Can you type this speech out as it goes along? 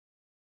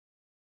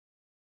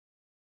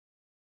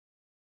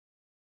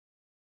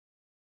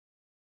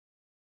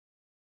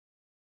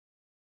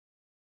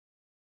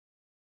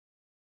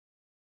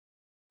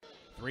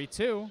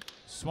3-2.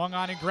 Swung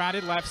on and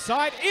grounded left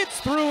side. It's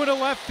through into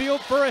left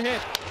field for a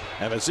hit.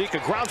 And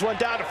Mazeika grounds one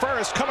down to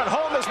first. Coming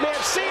home is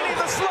Mancini.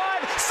 The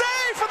slide.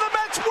 Save for the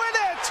Mets. Win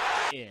it.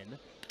 In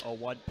a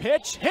 1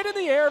 pitch, hit in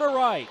the air to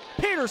right.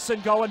 Peterson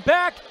going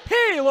back.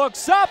 He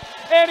looks up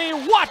and he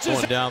watches.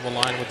 Going down the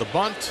line with the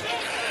bunt.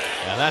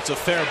 And that's a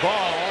fair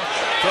ball.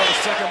 Throw to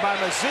second by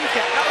Mazeika.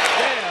 Out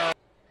there.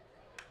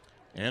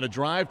 And a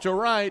drive to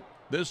right.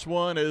 This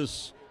one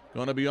is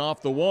going to be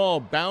off the wall.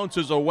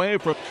 Bounces away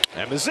from.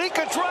 And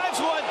Mazeika drives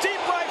one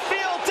deep right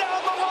field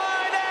down the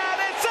line.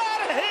 And it's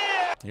out of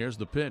here. Here's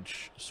the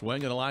pitch.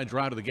 Swing and a line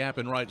drive to the gap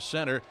in right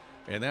center.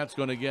 And that's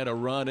going to get a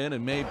run in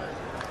and maybe.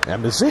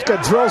 And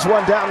Mazeika drills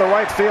one down the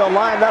right field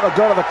line. That'll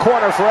go to the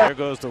corner for it. There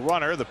goes the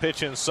runner. The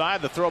pitch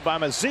inside. The throw by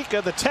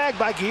Mazeika. The tag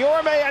by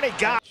Guillorme. And he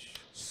got.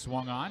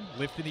 Swung on,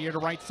 lifted the air to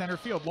right center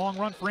field. Long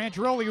run for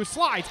Andreoli, who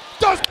slides.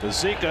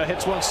 Mazeika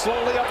hits one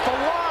slowly up the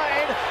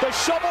line. The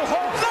shovel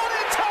hole. Not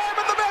in time,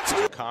 and the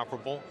Mets.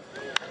 Comparable.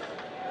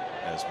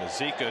 As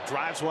Mazeika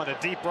drives one to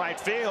deep right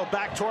field,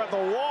 back toward the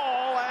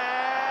wall,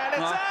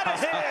 and it's out of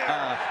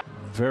here.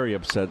 Very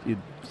upset.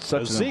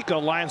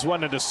 Mazeika lines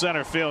one into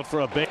center field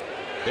for a big.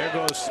 There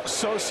goes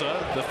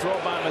Sosa. The throw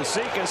by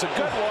Mazeika is a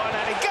good one,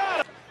 and he got it.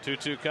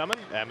 2-2 coming,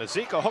 and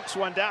Mazeika hooks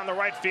one down the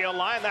right field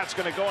line. That's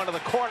going to go into the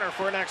corner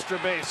for an extra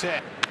base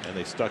hit. And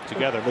they stuck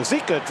together.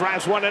 Mazeika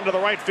drives one into the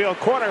right field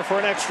corner for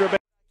an extra base.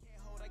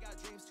 I got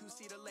dreams to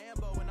see the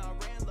Lambo and I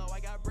ran low. I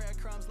got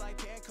breadcrumbs like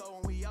Panko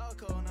and we all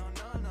go. No.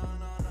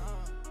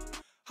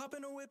 Hop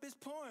in the whip is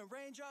pouring,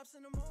 raindrops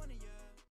in the morning.